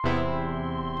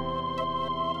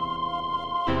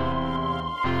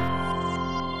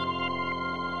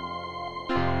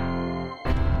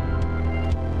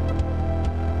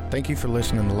Thank you for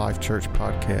listening to Life Church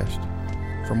Podcast.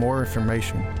 For more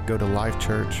information, go to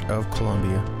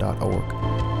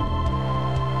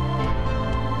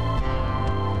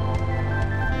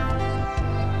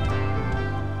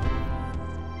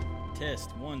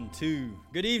Test 1, 2.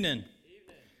 Good evening.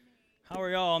 How are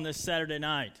y'all on this Saturday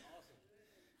night?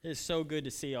 It's so good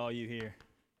to see all you here.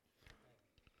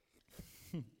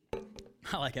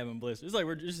 I like having Bliss. It's like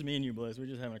we're just me and you, Bliss. We're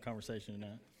just having a conversation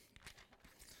tonight.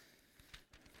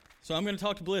 So I'm going to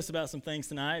talk to Bliss about some things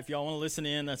tonight. If y'all want to listen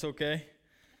in, that's okay.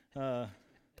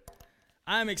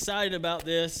 I'm excited about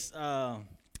this.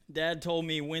 Dad told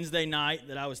me Wednesday night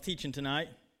that I was teaching tonight.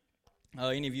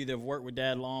 Any of you that have worked with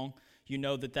Dad long, you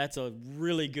know that that's a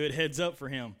really good heads up for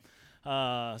him.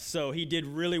 So he did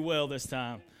really well this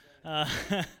time. How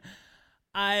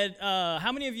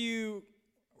many of you,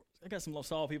 I got some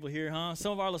LaSalle people here, huh?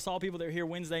 Some of our LaSalle people that are here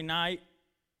Wednesday night,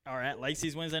 or at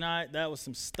Lacey's Wednesday night, that was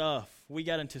some stuff. We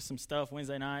got into some stuff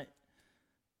Wednesday night.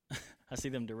 I see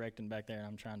them directing back there, and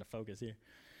I'm trying to focus here.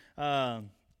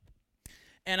 And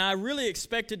I really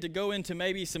expected to go into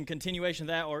maybe some continuation of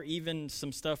that or even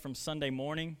some stuff from Sunday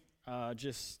morning.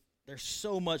 There's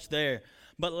so much there.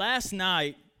 But last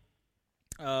night,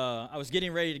 I was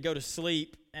getting ready to go to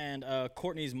sleep, and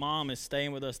Courtney's mom is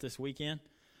staying with us this weekend.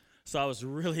 So I was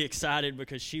really excited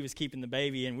because she was keeping the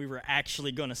baby, and we were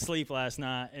actually going to sleep last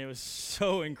night, and it was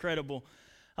so incredible.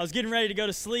 I was getting ready to go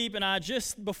to sleep, and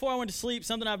before I went to sleep,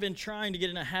 something I've been trying to get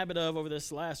in a habit of over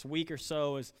this last week or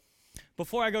so is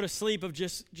before I go to sleep of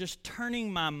just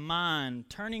turning my mind,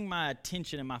 turning my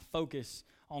attention and my focus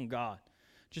on God.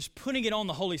 Just putting it on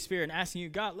the Holy Spirit and asking you,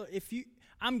 God, look,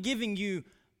 I'm giving you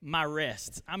my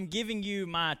rest. I'm giving you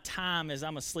my time as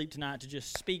I'm asleep tonight to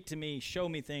just speak to me, show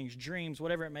me things, dreams,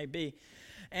 whatever it may be.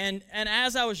 And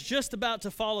as I was just about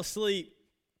to fall asleep,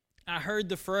 I heard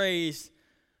the phrase,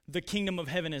 the kingdom of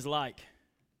heaven is like.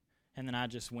 And then I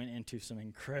just went into some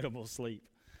incredible sleep.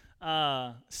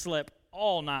 Slept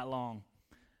all night long.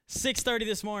 6:30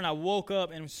 this morning, I woke up,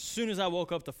 and as soon as I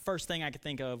woke up, the first thing I could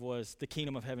think of was the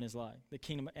kingdom of heaven is like.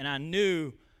 And I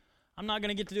knew I'm not going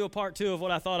to get to do a part 2 of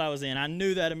what I thought I was in. I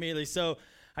knew that immediately. So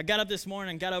I got up this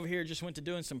morning and got over here, just went to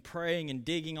doing some praying and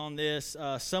digging on this.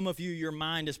 Some of you, your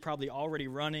mind is probably already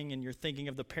running, and you're thinking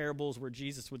of the parables where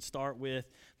Jesus would start with,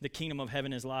 the kingdom of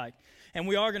heaven is like. And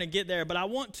we are going to get there, but I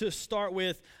want to start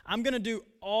with, I'm going to do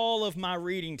all of my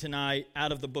reading tonight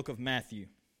out of the book of Matthew.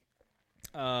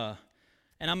 And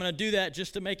I'm going to do that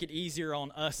just to make it easier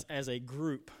on us as a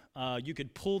group. You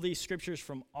could pull these scriptures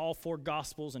from all 4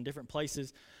 Gospels and different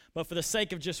places, but for the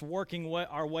sake of just working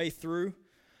our way through,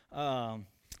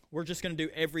 we're just going to do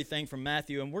everything from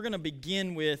Matthew. And we're going to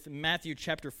begin with Matthew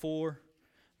chapter 4,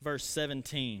 verse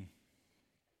 17.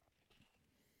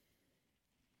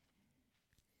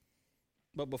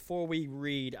 But before we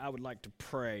read, I would like to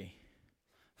pray.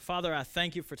 Father, I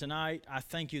thank you for tonight. I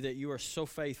thank you that you are so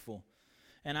faithful.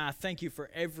 And I thank you for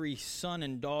every son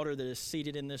and daughter that is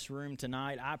seated in this room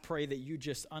tonight. I pray that you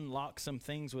just unlock some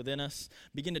things within us,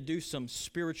 begin to do some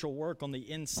spiritual work on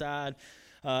the inside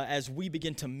as we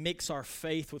begin to mix our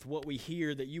faith with what we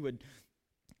hear, that you would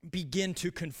begin to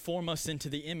conform us into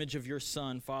the image of your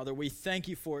Son, Father. We thank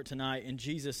you for it tonight. In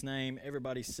Jesus' name,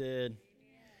 everybody said,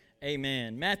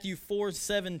 Amen. Matthew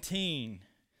 4:17.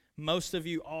 Most of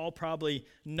you all probably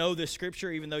know this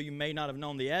scripture, even though you may not have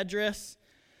known the address.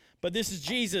 But this is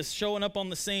Jesus showing up on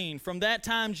the scene. From that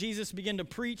time, Jesus began to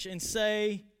preach and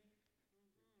say,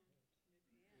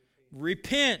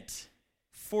 repent,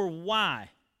 for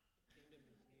why?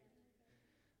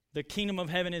 The kingdom of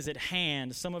heaven is at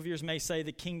hand. Some of yours may say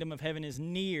the kingdom of heaven is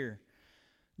near.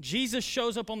 Jesus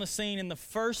shows up on the scene, and the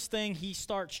first thing he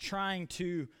starts trying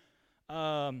to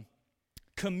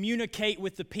communicate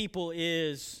with the people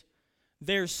is,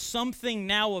 there's something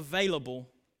now available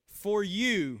for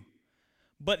you,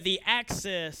 but the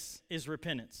access is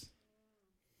repentance.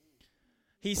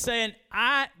 He's saying,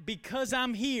 because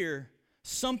I'm here,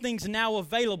 something's now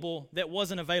available that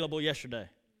wasn't available yesterday.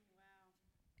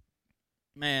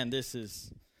 Wow. Man,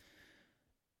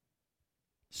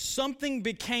 something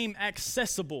became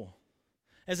accessible.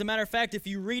 As a matter of fact, if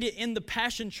you read it in the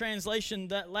Passion Translation,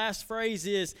 that last phrase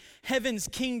is, heaven's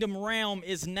kingdom realm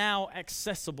is now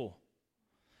accessible.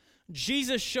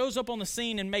 Jesus shows up on the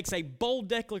scene and makes a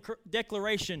bold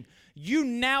declaration. You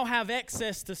now have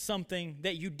access to something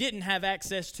that you didn't have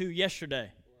access to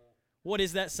yesterday. What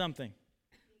is that something?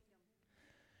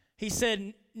 He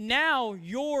said, now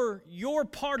your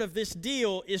part of this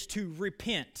deal is to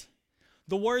repent.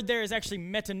 The word there is actually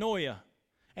metanoia,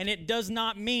 and it does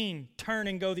not mean turn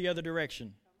and go the other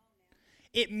direction.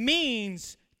 It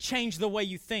means change the way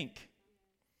you think.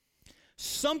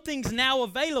 Something's now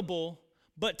available,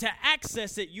 But to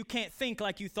access it, you can't think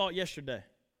like you thought yesterday.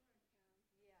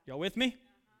 Y'all with me?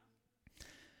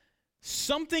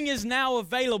 Something is now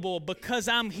available because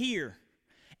I'm here.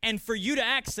 And for you to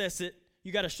access it,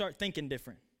 you got to start thinking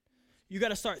different. You got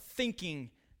to start thinking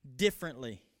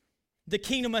differently. The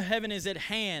kingdom of heaven is at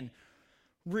hand.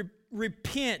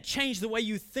 Repent, change the way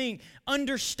you think.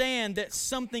 Understand that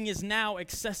something is now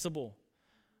accessible.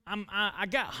 I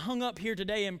got hung up here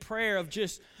today in prayer of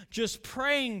just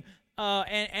praying,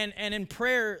 and in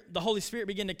prayer, the Holy Spirit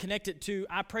began to connect it to,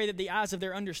 I pray that the eyes of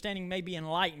their understanding may be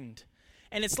enlightened.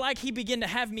 And it's like he began to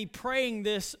have me praying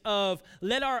this of,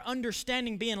 let our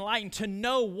understanding be enlightened to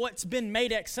know what's been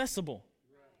made accessible.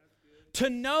 To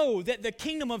know that the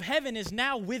kingdom of heaven is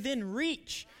now within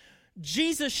reach.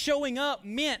 Jesus showing up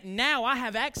meant now I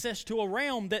have access to a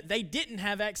realm that they didn't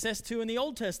have access to in the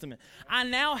Old Testament. I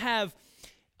now have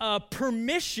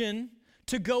permission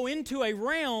to go into a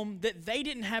realm that they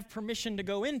didn't have permission to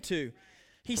go into.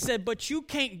 He said, but you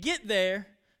can't get there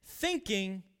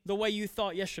thinking the way you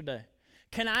thought yesterday.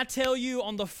 Can I tell you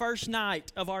on the first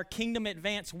night of our Kingdom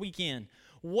Advance weekend,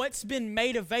 what's been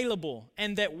made available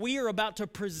and that we are about to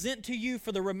present to you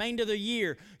for the remainder of the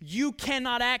year, you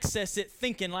cannot access it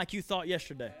thinking like you thought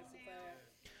yesterday.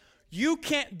 You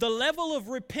can't, the level of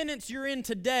repentance you're in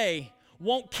today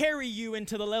won't carry you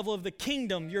into the level of the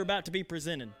kingdom you're about to be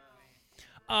presented.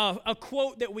 A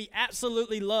quote that we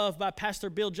absolutely love by Pastor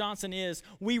Bill Johnson is,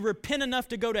 we repent enough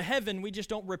to go to heaven, we just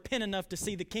don't repent enough to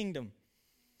see the kingdom.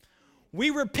 We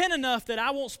repent enough that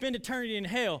I won't spend eternity in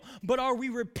hell, but are we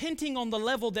repenting on the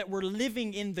level that we're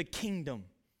living in the kingdom?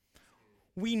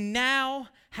 We now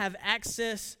have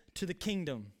access to the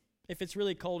kingdom. If it's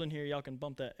really cold in here, y'all can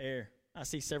bump that air. I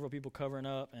see several people covering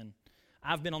up, and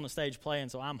I've been on the stage playing,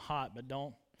 so I'm hot, but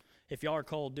don't. If y'all are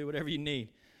cold, do whatever you need.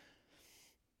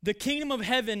 The kingdom of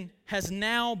heaven has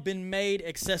now been made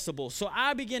accessible. So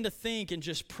I begin to think and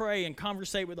just pray and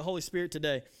conversate with the Holy Spirit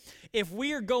today. If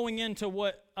we are going into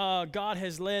what God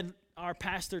has led our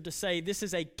pastor to say, this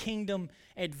is a kingdom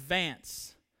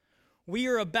advance. We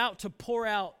are about to pour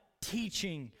out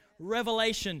teaching,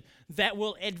 revelation that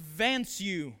will advance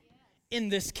you in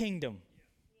this kingdom.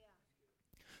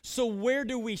 So where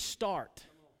do we start?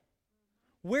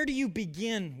 Where do you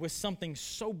begin with something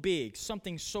so big,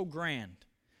 something so grand?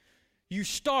 You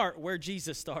start where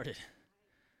Jesus started.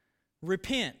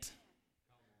 Repent.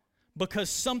 Because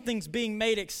something's being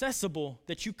made accessible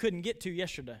that you couldn't get to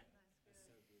yesterday.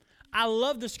 I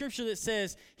love the scripture that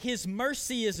says, His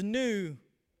mercy is new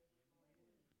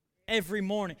every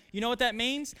morning. You know what that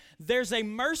means? There's a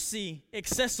mercy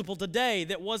accessible today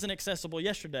that wasn't accessible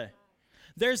yesterday.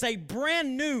 There's a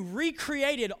brand new,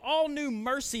 recreated, all new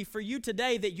mercy for you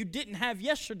today that you didn't have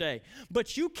yesterday.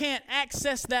 But you can't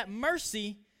access that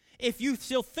mercy if you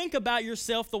still think about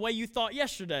yourself the way you thought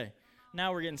yesterday.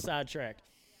 Now we're getting sidetracked.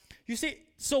 You see,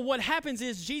 so what happens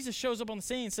is Jesus shows up on the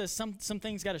scene and says some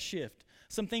things got to shift.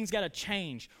 Some things got to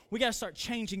change. We got to start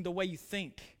changing the way you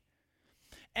think.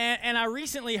 And I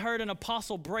recently heard an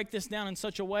apostle break this down in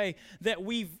such a way that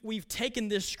we've taken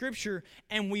this scripture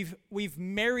and we've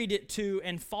married it to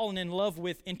and fallen in love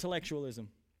with intellectualism.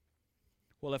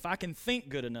 Well, if I can think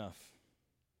good enough,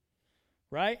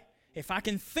 right? If I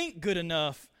can think good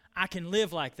enough, I can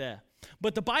live like that.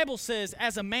 But the Bible says,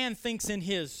 as a man thinks in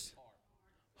his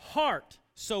heart,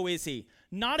 so is he.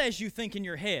 Not as you think in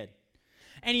your head.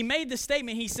 And he made the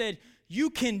statement, he said, you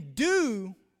can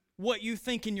do what you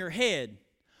think in your head,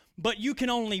 but you can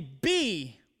only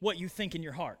be what you think in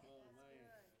your heart.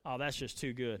 Oh, that's just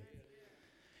too good.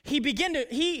 He began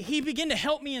to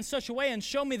help me in such a way and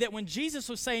show me that when Jesus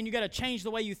was saying you got to change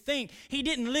the way you think, he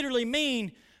didn't literally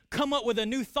mean come up with a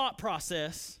new thought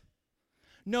process.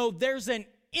 No, there's an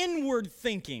inward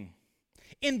thinking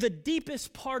in the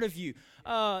deepest part of you.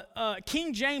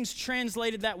 King James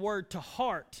translated that word to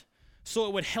heart, so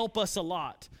it would help us a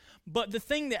lot. But the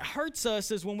thing that hurts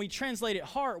us is when we translate it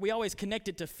heart, we always connect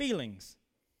it to feelings.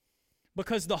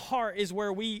 Because the heart is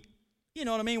where we, you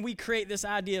know what I mean, we create this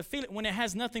idea of feeling when it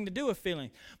has nothing to do with feeling.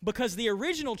 Because the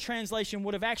original translation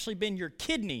would have actually been your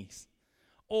kidneys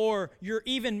or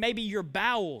maybe your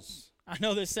bowels. I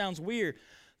know this sounds weird.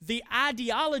 The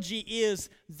ideology is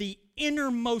the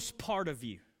innermost part of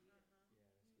you.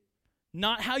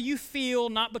 Not how you feel,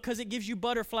 not because it gives you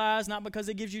butterflies, not because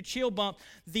it gives you chill bump,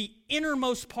 the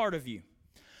innermost part of you.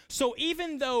 So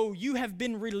even though you have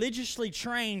been religiously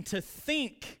trained to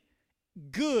think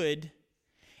good,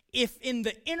 if in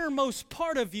the innermost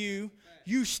part of you,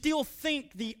 you still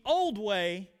think the old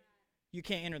way, you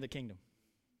can't enter the kingdom.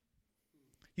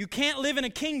 You can't live in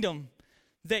a kingdom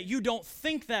that you don't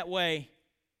think that way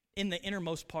in the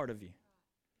innermost part of you.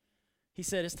 He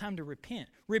said, it's time to repent.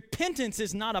 Repentance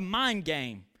is not a mind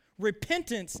game.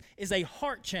 Repentance is a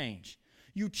heart change.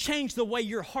 You change the way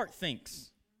your heart thinks.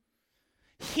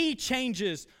 He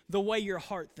changes the way your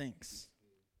heart thinks.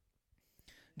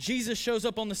 Jesus shows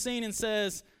up on the scene and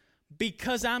says,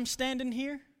 because I'm standing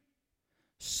here,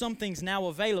 something's now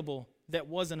available that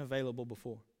wasn't available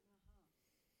before.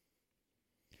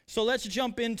 So let's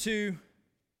jump into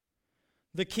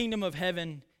the kingdom of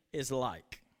heaven is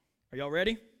like. Are y'all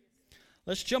ready?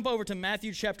 Let's jump over to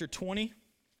Matthew chapter 20.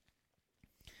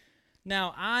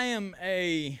 Now, I am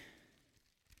a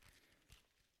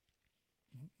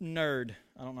nerd.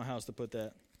 I don't know how else to put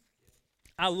that.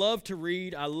 I love to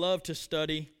read. I love to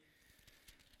study.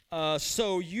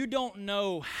 So you don't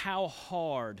know how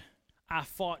hard I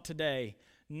fought today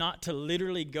not to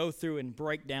literally go through and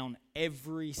break down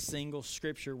every single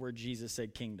scripture where Jesus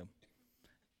said kingdom.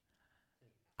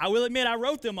 I will admit I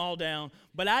wrote them all down,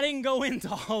 but I didn't go into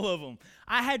all of them.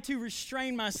 I had to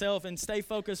restrain myself and stay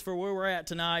focused for where we're at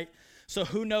tonight. So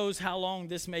who knows how long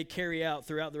this may carry out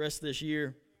throughout the rest of this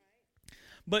year.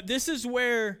 But this is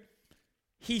where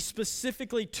he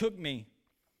specifically took me.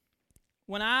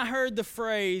 When I heard the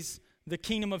phrase, the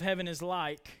kingdom of heaven is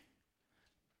like,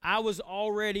 I was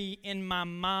already in my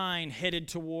mind headed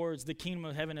towards the kingdom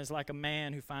of heaven is like a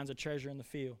man who finds a treasure in the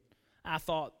field. I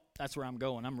thought, that's where I'm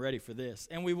going. I'm ready for this.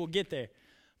 And we will get there.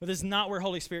 But this is not where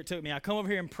Holy Spirit took me. I come over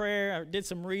here in prayer. I did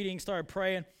some reading, started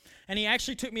praying. And he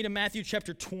actually took me to Matthew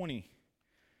chapter 20,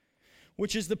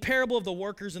 which is the parable of the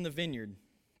workers in the vineyard.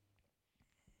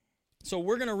 So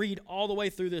we're going to read all the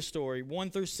way through this story, 1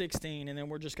 through 16, and then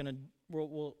we're just going to,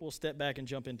 we'll step back and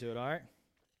jump into it, all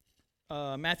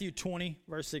right? Matthew 20,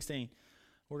 verse 16.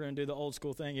 We're going to do the old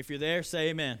school thing. If you're there, say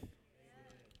amen.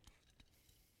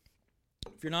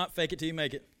 If you're not, fake it till you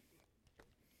make it.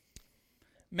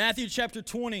 Matthew chapter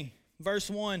 20, verse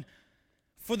 1.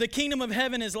 For the kingdom of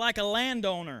heaven is like a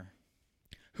landowner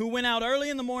who went out early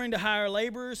in the morning to hire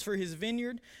laborers for his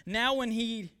vineyard. Now when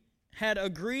he had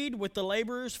agreed with the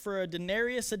laborers for a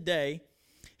denarius a day,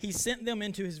 he sent them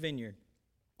into his vineyard.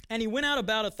 And he went out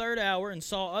about a third hour and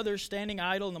saw others standing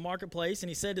idle in the marketplace. And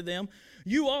he said to them,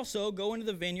 you also go into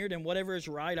the vineyard, and whatever is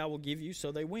right I will give you.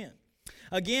 So they went.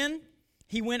 Again,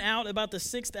 he went out about the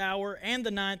 6th hour and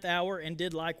the 9th hour and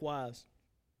did likewise.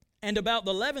 And about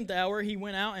the 11th hour he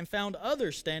went out and found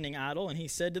others standing idle. And he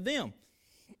said to them,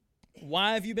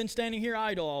 why have you been standing here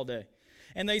idle all day?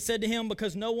 And they said to him,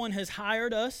 because no one has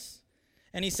hired us.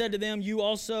 And he said to them, you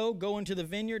also go into the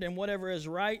vineyard, and whatever is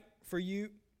right you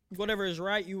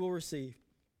will receive.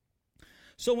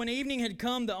 So when evening had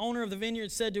come, the owner of the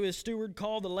vineyard said to his steward,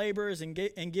 call the laborers and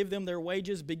give them their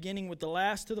wages, beginning with the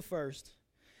last to the first.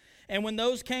 And when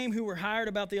those came who were hired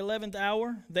about the 11th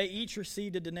hour, they each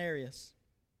received a denarius.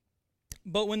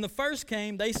 But when the first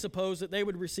came, they supposed that they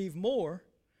would receive more,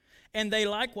 and they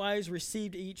likewise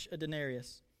received each a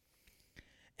denarius.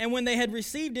 And when they had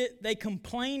received it, they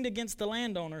complained against the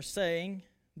landowner, saying,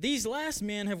 these last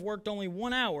men have worked only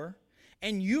 1 hour,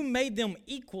 and you made them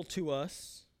equal to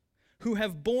us, who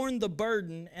have borne the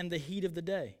burden and the heat of the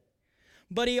day.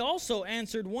 But he also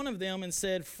answered one of them and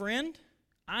said, friend,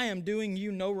 I am doing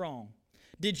you no wrong.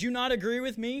 Did you not agree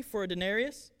with me for a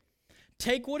denarius?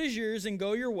 Take what is yours and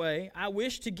go your way. I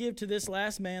wish to give to this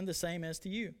last man the same as to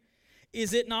you.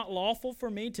 Is it not lawful for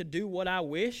me to do what I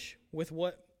wish with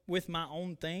my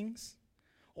own things?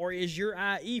 Or is your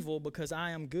eye evil because I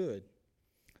am good?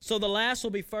 So the last will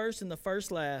be first and the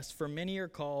first last, for many are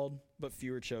called, but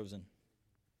few are chosen.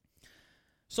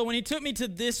 So when he took me to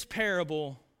this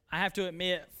parable, I have to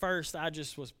admit, first I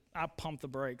pumped the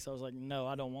brakes. I was like, no,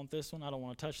 I don't want this one. I don't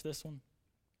want to touch this one.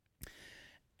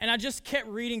 And I just kept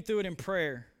reading through it in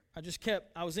prayer.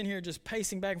 I was in here just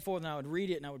pacing back and forth, and I would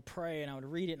read it, and I would pray, and I would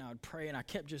read it, and I would pray, and I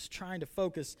kept just trying to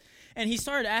focus. And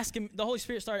the Holy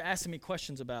Spirit started asking me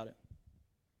questions about it.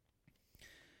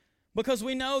 Because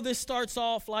we know this starts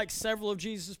off like several of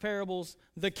Jesus' parables,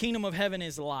 the kingdom of heaven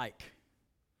is like.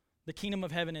 The kingdom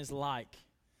of heaven is like.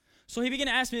 So he began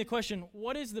to ask me the question,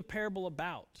 what is the parable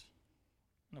about?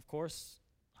 And of course,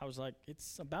 I was like,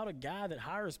 it's about a guy that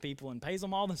hires people and pays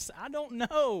them all this. I don't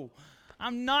know.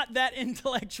 I'm not that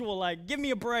intellectual. Like, give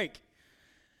me a break.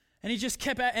 And he just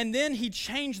kept at, and then he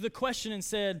changed the question and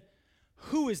said,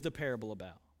 who is the parable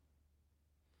about?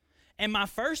 And my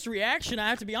first reaction, I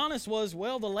have to be honest, was,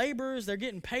 well, the laborers, they're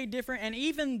getting paid different. And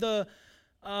even the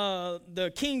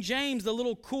King James, the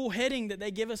little cool heading that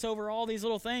they give us over all these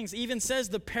little things, even says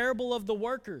the parable of the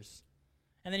workers.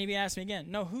 And then he asked me again,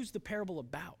 no, who's the parable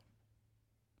about?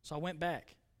 So I went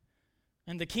back.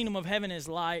 And the kingdom of heaven is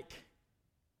like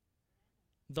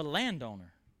the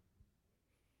landowner.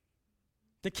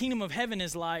 The kingdom of heaven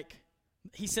is like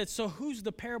He said, so who's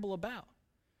the parable about?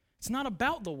 It's not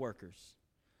about the workers.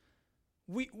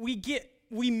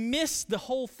 We miss the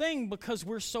whole thing because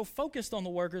we're so focused on the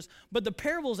workers, but the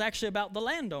parable is actually about the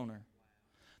landowner.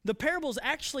 The parable is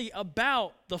actually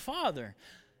about the Father.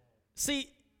 See,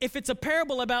 if it's a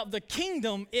parable about the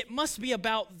kingdom, it must be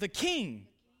about the king.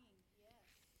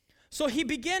 So he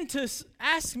began to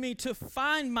ask me to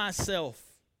find myself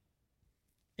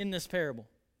in this parable.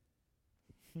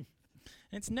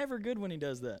 It's never good when he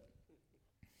does that.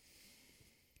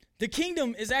 The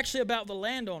kingdom is actually about the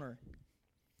landowner.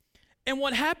 And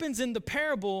what happens in the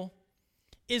parable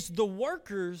is the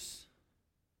workers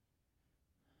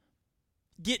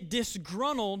get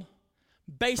disgruntled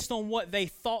based on what they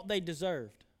thought they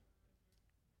deserved.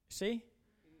 See?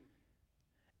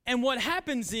 And what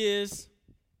happens is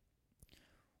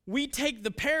we take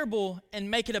the parable and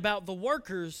make it about the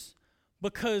workers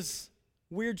because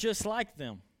we're just like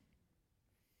them.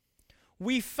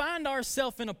 We find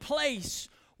ourselves in a place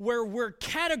where we're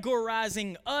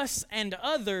categorizing us and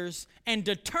others and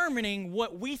determining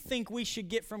what we think we should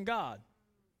get from God.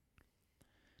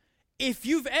 If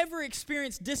you've ever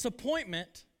experienced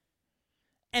disappointment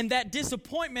and that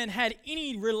disappointment had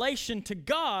any relation to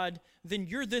God, then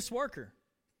you're this worker.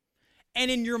 And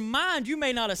in your mind, you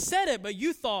may not have said it, but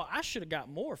you thought, I should have got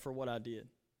more for what I did.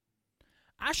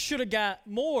 I should have got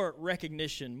more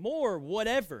recognition, more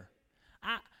whatever.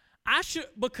 I should,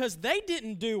 because they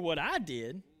didn't do what I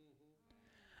did.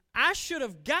 I should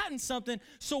have gotten something.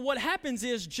 So what happens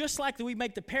is, just like we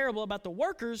make the parable about the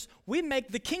workers, we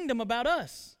make the kingdom about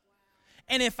us.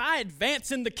 And if I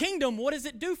advance in the kingdom, what does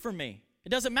it do for me? It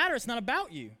doesn't matter. It's not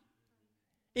about you.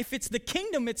 If it's the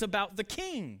kingdom, it's about the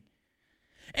king.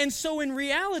 And so in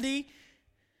reality,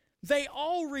 they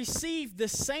all receive the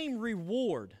same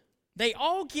reward. They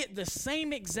all get the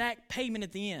same exact payment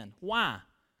at the end. Why?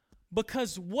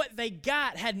 Because what they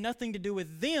got had nothing to do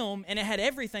with them, and it had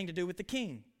everything to do with the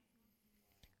king.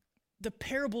 The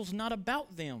parable's not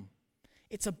about them.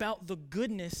 It's about the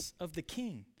goodness of the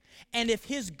king. And if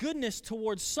his goodness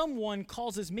towards someone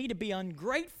causes me to be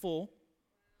ungrateful,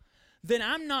 then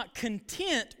I'm not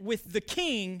content with the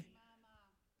king.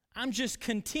 I'm just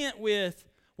content with,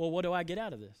 well, what do I get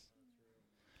out of this?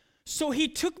 So he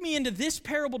took me into this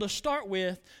parable to start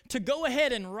with to go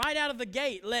ahead and right out of the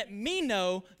gate let me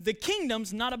know the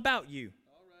kingdom's not about you.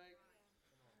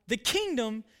 The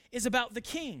kingdom is about the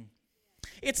king.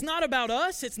 It's not about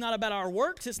us. It's not about our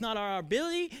works. It's not our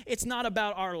ability. It's not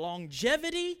about our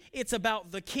longevity. It's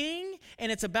about the king,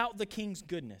 and it's about the king's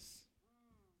goodness.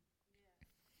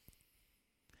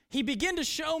 He began to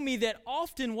show me that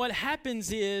often what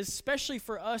happens is, especially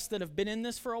for us that have been in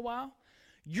this for a while,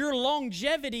 your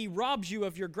longevity robs you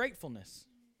of your gratefulness.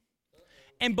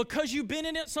 And because you've been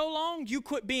in it so long, you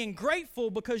quit being grateful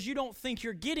because you don't think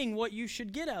you're getting what you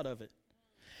should get out of it.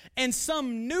 And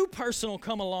some new person will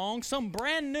come along, some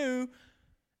brand new,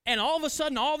 and all of a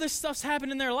sudden all this stuff's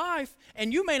happened in their life,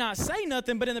 and you may not say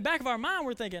nothing, but in the back of our mind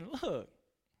we're thinking, look,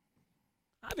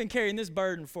 I've been carrying this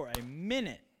burden for a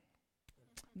minute.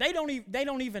 They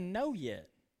don't even know yet.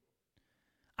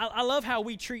 I love how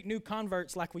we treat new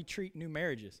converts like we treat new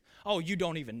marriages. Oh, you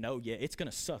don't even know yet. It's going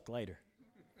to suck later.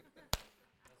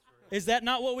 Is that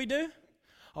not what we do?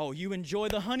 Oh, you enjoy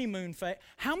the honeymoon phase.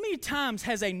 How many times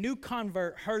has a new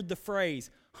convert heard the phrase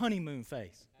honeymoon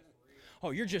phase? Oh,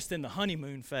 you're just in the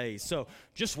honeymoon phase, so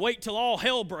just wait till all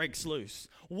hell breaks loose.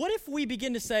 What if we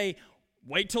begin to say,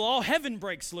 wait till all heaven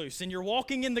breaks loose and you're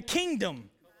walking in the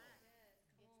kingdom?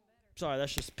 Sorry,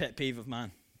 that's just a pet peeve of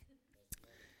mine.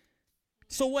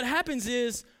 So what happens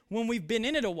is, when we've been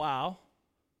in it a while,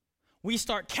 we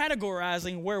start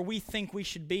categorizing where we think we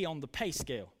should be on the pay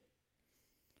scale.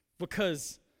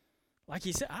 Because, like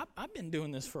he said, I've been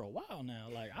doing this for a while now.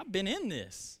 Like, I've been in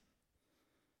this.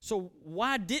 So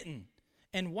why didn't?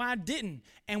 And why didn't?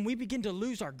 And we begin to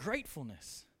lose our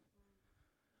gratefulness.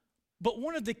 But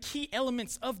one of the key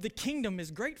elements of the kingdom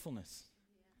is gratefulness.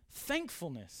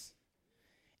 Thankfulness.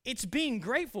 It's being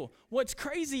grateful. What's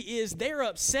crazy is they're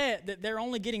upset that they're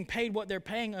only getting paid what they're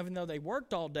paying even though they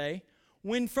worked all day,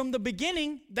 when from the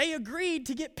beginning they agreed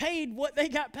to get paid what they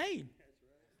got paid.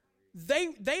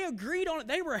 They agreed on it.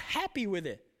 They were happy with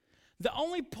it. The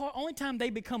only time they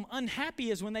become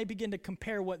unhappy is when they begin to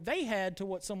compare what they had to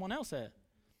what someone else had.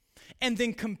 And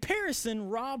then comparison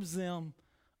robs them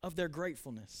of their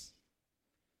gratefulness.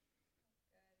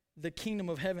 The kingdom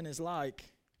of heaven is like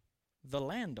the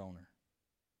landowner.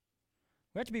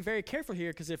 We have to be very careful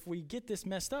here, because if we get this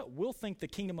messed up, we'll think the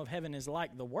kingdom of heaven is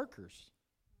like the workers.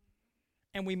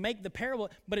 And we make the parable,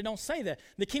 but it don't say that.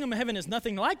 The kingdom of heaven is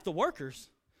nothing like the workers.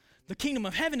 The kingdom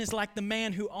of heaven is like the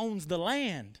man who owns the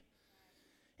land.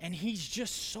 And he's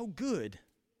just so good.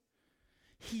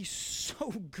 He's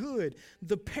so good.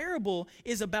 The parable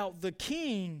is about the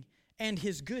king and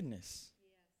his goodness.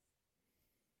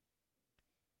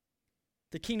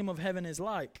 The kingdom of heaven is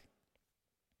like.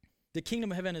 The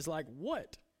kingdom of heaven is like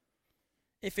what?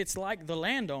 If it's like the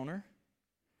landowner,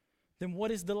 then what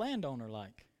is the landowner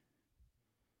like?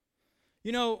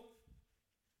 You know,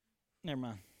 never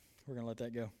mind. We're going to let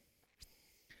that go.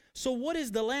 So what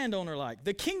is the landowner like?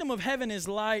 The kingdom of heaven is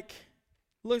like,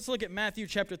 let's look at Matthew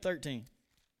chapter 13.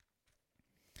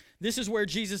 This is where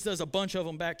Jesus does a bunch of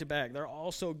them back to back. They're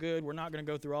all so good. We're not going to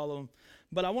go through all of them.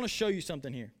 But I want to show you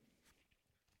something here.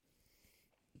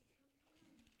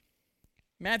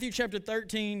 Matthew chapter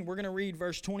 13, we're going to read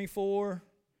verse 24,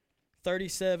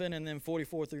 37, and then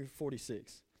 44 through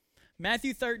 46.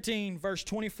 Matthew 13, verse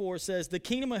 24 says, the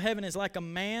kingdom of heaven is like a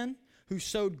man who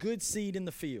sowed good seed in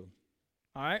the field.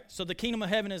 All right, so the kingdom of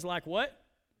heaven is like what?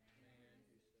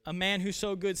 A man who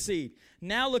sowed good seed.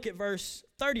 Now look at verse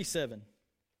 37.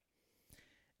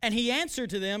 And he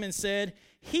answered to them and said,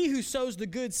 he who sows the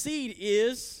good seed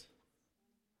is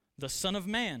the Son of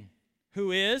Man,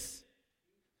 who is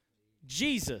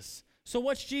Jesus. So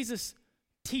what's Jesus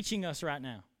teaching us right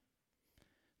now?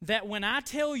 That when I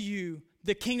tell you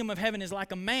the kingdom of heaven is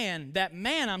like a man, that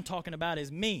man I'm talking about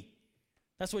is me.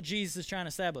 That's what Jesus is trying to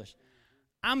establish.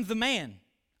 I'm the man.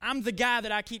 I'm the guy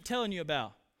that I keep telling you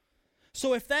about.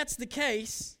 So if that's the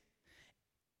case,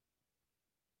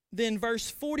 then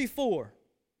verse 44,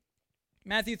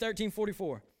 Matthew 13,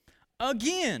 44.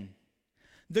 Again,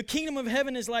 the kingdom of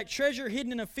heaven is like treasure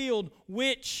hidden in a field,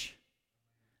 which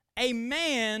a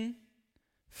man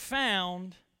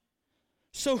found.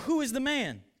 So who is the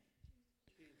man?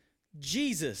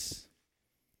 Jesus.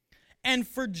 And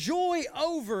for joy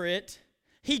over it,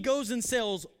 he goes and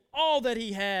sells all that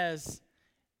he has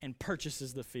and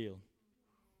purchases the field.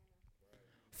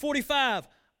 45.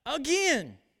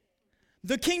 Again,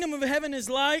 the kingdom of heaven is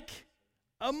like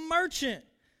a merchant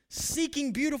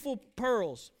seeking beautiful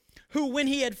pearls, who when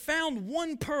he had found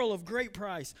one pearl of great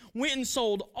price, went and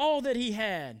sold all that he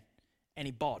had, and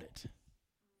he bought it.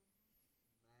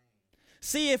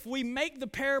 See, if we make the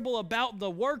parable about the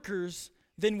workers,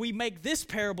 then we make this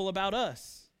parable about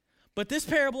us. But this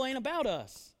parable ain't about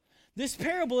us. This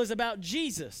parable is about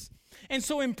Jesus. And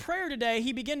so in prayer today,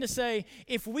 he began to say,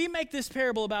 if we make this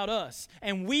parable about us,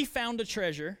 and we found a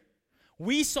treasure,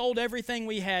 we sold everything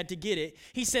we had to get it,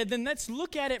 he said, then let's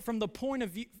look at it from the point of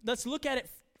view, let's look at it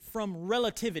from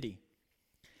relativity.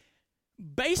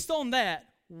 Based on that,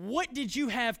 what did you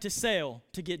have to sell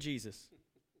to get Jesus?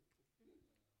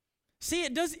 See,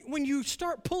 it doesn't, when you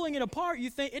start pulling it apart, you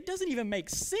think it doesn't even make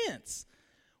sense.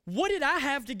 What did I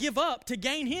have to give up to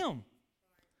gain him?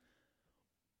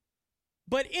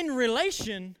 But in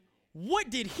relation, what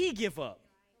did he give up?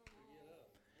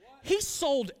 He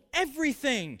sold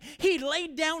everything. He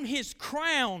laid down his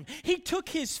crown. He took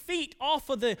his feet off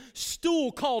of the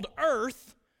stool called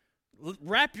earth.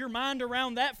 Wrap your mind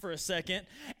around that for a second.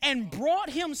 And brought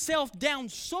himself down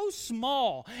so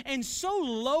small and so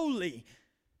lowly.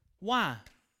 Why?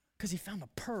 Because he found a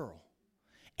pearl.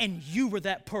 And you were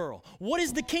that pearl. What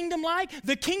is the kingdom like?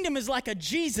 The kingdom is like a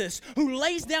Jesus who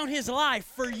lays down his life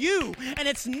for you. And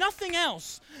it's nothing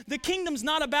else. The kingdom's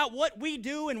not about what we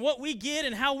do and what we get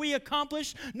and how we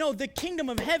accomplish. No, the kingdom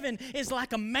of heaven is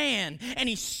like a man. And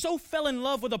he so fell in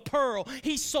love with a pearl.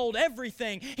 He sold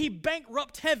everything. He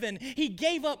bankrupted heaven. He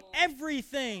gave up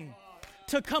everything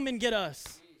to come and get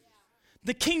us.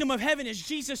 The kingdom of heaven is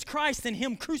Jesus Christ and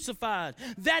him crucified.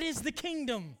 That is the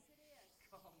kingdom.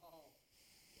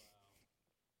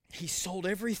 He sold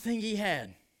everything he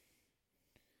had.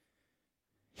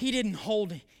 He didn't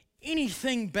hold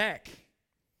anything back.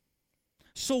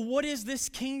 So what is this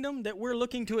kingdom that we're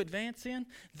looking to advance in?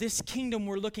 This kingdom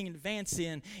we're looking to advance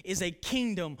in is a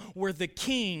kingdom where the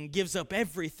king gives up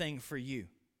everything for you.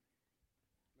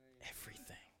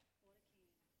 Everything.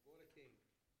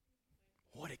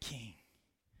 What a king.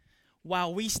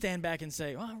 While we stand back and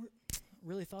say, I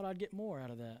really thought I'd get more out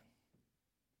of that.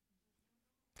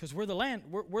 Because we're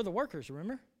the workers,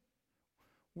 remember?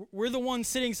 We're the ones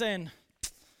sitting saying, I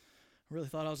really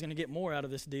thought I was going to get more out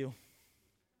of this deal.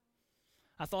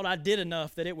 I thought I did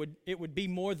enough that it would be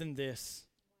more than this.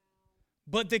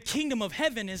 But the kingdom of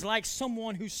heaven is like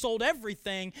someone who sold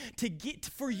everything to get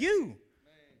for you.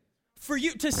 For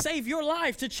you to save your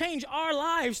life, to change our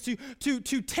lives,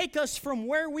 to take us from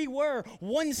where we were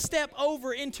one step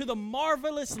over into the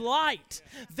marvelous light.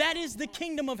 That is the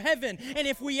kingdom of heaven. And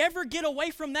if we ever get away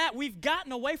from that, we've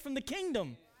gotten away from the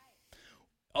kingdom.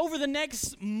 over the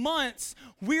next months,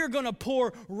 we're going to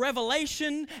pour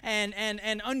revelation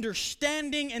and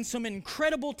understanding and some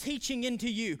incredible teaching into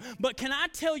you. But can I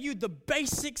tell you the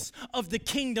basics of the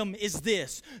kingdom is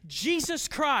this: Jesus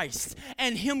Christ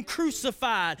and Him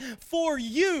crucified for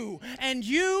you and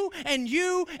you and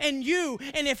you and you.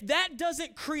 And if that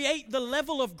doesn't create the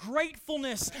level of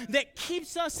gratefulness that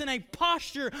keeps us in a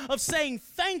posture of saying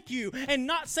thank you and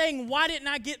not saying, why didn't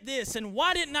I get this and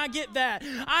why didn't I get that?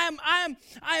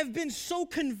 I have been so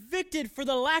convicted for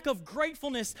the lack of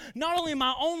gratefulness, not only in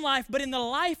my own life, but in the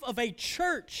life of a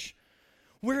church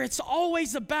where it's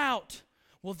always about,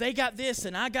 well, they got this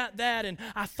and I got that, and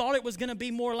I thought it was going to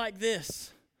be more like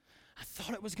this. I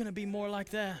thought it was going to be more like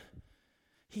that.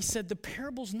 He said, the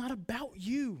parable's not about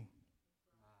you.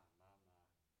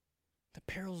 The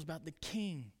parable's about the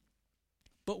King.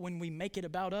 But when we make it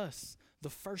about us, the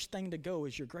first thing to go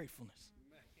is your gratefulness.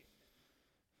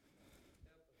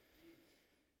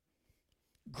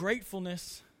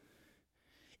 Gratefulness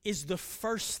is the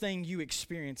first thing you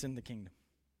experience in the kingdom.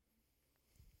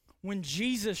 When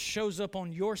Jesus shows up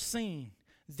on your scene,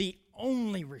 the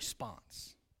only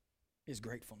response is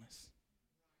gratefulness.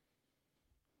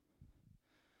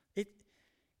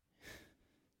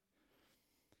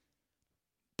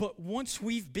 But once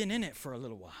we've been in it for a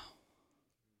little while,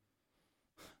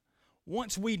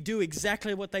 once we do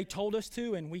exactly what they told us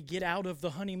to and we get out of the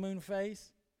honeymoon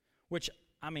phase, which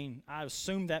I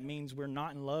assume that means we're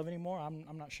not in love anymore.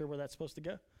 I'm not sure where that's supposed to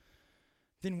go.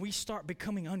 Then we start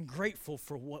becoming ungrateful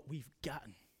for what we've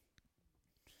gotten.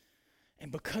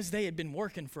 And because they had been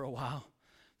working for a while,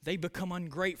 they become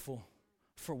ungrateful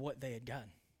for what they had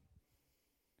gotten.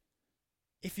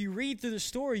 If you read through the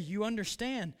story, you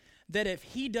understand that if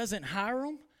He doesn't hire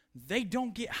them, they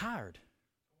don't get hired.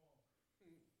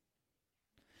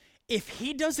 If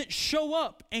He doesn't show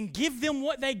up and give them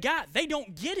what they got, they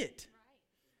don't get it.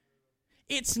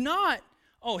 It's not,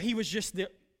 oh, He was just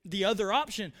the other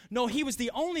option. No, He was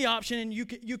the only option, and you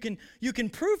can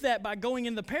prove that by going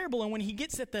in the parable. And when He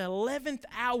gets at the 11th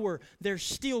hour, there's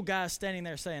still guys standing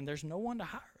there saying, there's no one to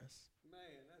hire us. Man,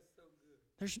 that's so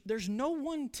good. There's no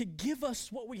one to give us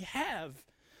what we have.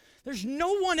 There's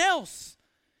no one else.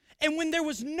 And when there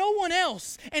was no one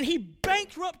else, and He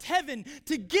bankrupted heaven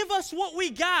to give us what we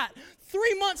got,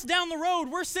 3 months down the road,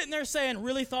 we're sitting there saying,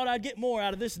 really thought I'd get more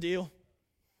out of this deal.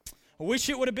 I wish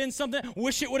it would have been something.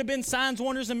 Wish it would have been signs,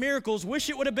 wonders, and miracles. Wish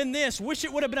it would have been this. Wish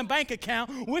it would have been a bank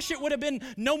account. Wish it would have been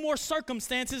no more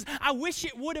circumstances. I wish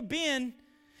it would have been.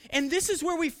 And this is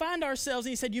where we find ourselves.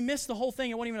 And He said, you missed the whole thing.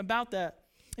 It wasn't even about that.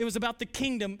 It was about the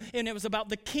kingdom, and it was about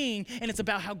the King, and it's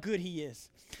about how good He is.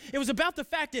 It was about the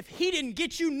fact if He didn't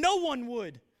get you, no one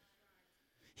would.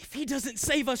 If He doesn't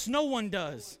save us, no one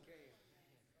does.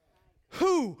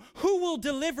 Who will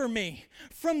deliver me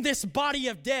from this body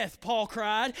of death, Paul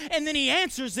cried. And then he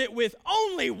answers it with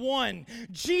only one,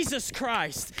 Jesus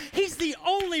Christ. He's the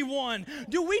only one.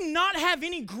 Do we not have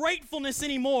any gratefulness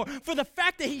anymore for the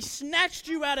fact that He snatched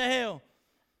you out of hell?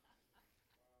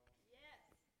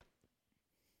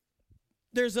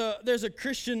 There's a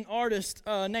Christian artist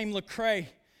named Lecrae,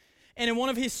 and in one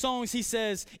of his songs he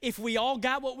says, if we all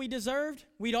got what we deserved,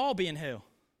 we'd all be in hell.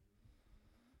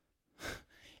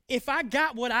 If I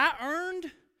got what I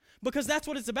earned, because that's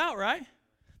what it's about, right?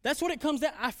 That's what it comes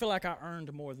down. I feel like I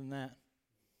earned more than that.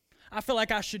 I feel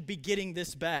like I should be getting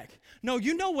this back. No,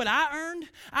 you know what I earned?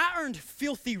 I earned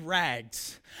filthy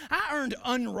rags. I earned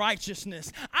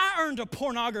unrighteousness. I earned a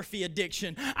pornography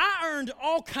addiction. I earned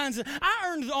all kinds of,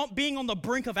 I earned being on the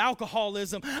brink of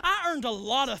alcoholism. I earned a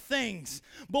lot of things.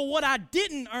 But what I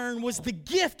didn't earn was the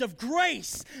gift of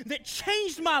grace that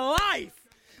changed my life.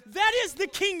 That is the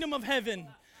kingdom of heaven.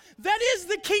 That is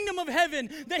the kingdom of heaven,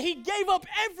 that He gave up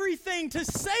everything to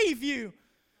save you.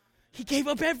 He gave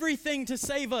up everything to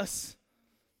save us.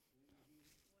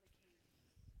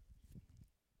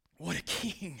 What a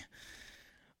king.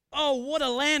 Oh, what a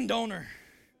landowner.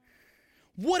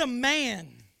 What a man.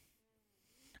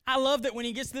 I love that when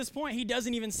he gets to this point, he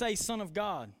doesn't even say Son of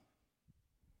God.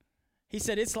 He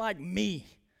said, it's like me,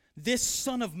 this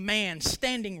Son of Man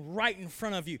standing right in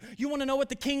front of you. You want to know what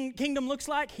the kingdom looks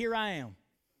like? Here I am.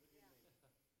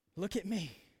 Look at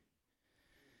me.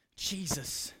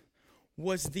 Jesus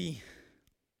was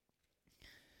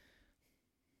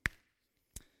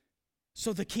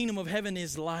so the kingdom of heaven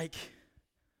is like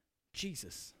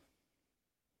Jesus.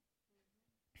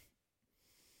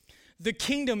 The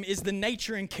kingdom is the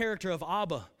nature and character of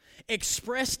Abba,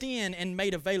 expressed in and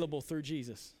made available through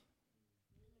Jesus.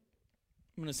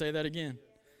 I'm going to say that again.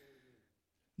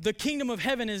 The kingdom of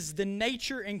heaven is the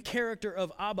nature and character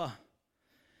of Abba,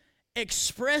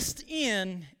 expressed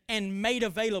in and made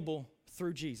available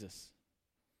through Jesus.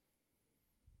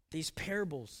 These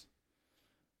parables,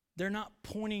 they're not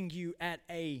pointing you at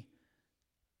a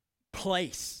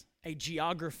place, a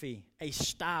geography, a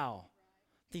style.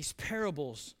 These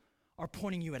parables are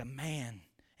pointing you at a man,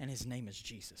 and his name is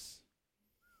Jesus.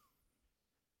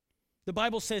 The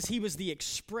Bible says he was the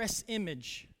express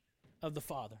image of the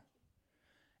Father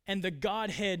and the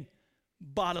Godhead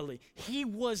bodily. He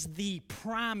was the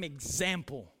prime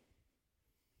example.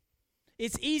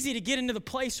 It's easy to get into the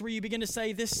place where you begin to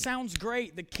say, this sounds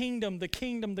great, the kingdom, the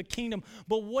kingdom, the kingdom.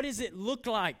 But what does it look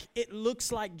like? It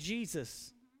looks like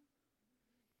Jesus.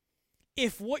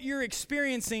 If what you're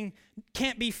experiencing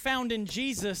can't be found in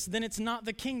Jesus, then it's not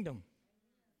the kingdom.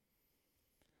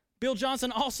 Bill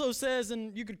Johnson also says,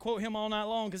 and you could quote him all night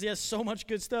long because he has so much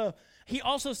good stuff. He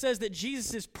also says that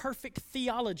Jesus is perfect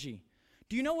theology.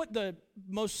 Do you know what the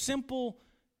most simple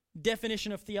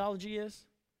definition of theology is?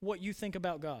 What you think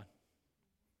about God.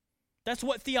 That's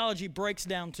what theology breaks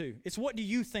down to. It's what do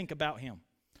you think about him?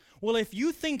 Well, if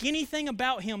you think anything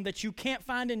about him that you can't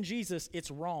find in Jesus,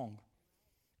 it's wrong.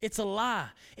 It's a lie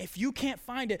if you can't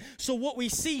find it. So what we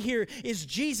see here is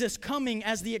Jesus coming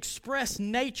as the express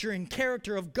nature and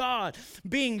character of God,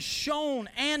 being shown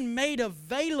and made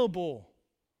available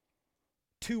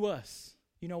to us.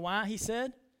 You know why he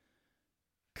said?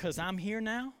 Because I'm here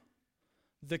now,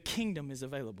 the kingdom is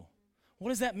available. What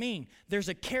does that mean? There's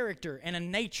a character and a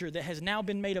nature that has now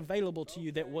been made available to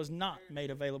you that was not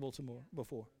made available to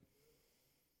before.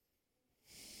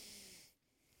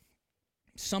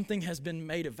 Something has been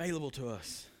made available to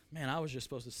us. Man, I was just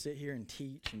supposed to sit here and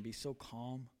teach and be so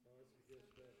calm.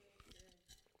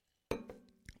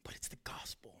 But it's the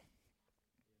gospel.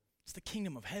 It's the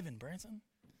kingdom of heaven, Branson.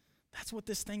 That's what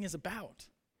this thing is about.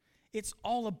 It's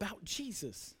all about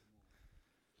Jesus.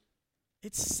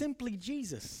 It's simply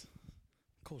Jesus.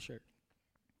 Cool shirt.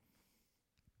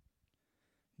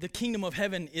 The kingdom of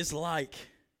heaven is like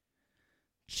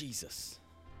Jesus.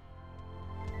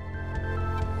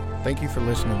 Thank you for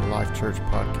listening to Life Church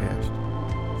Podcast.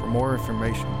 For more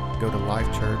information, go to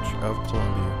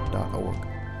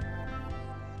lifechurchofcolumbia.org.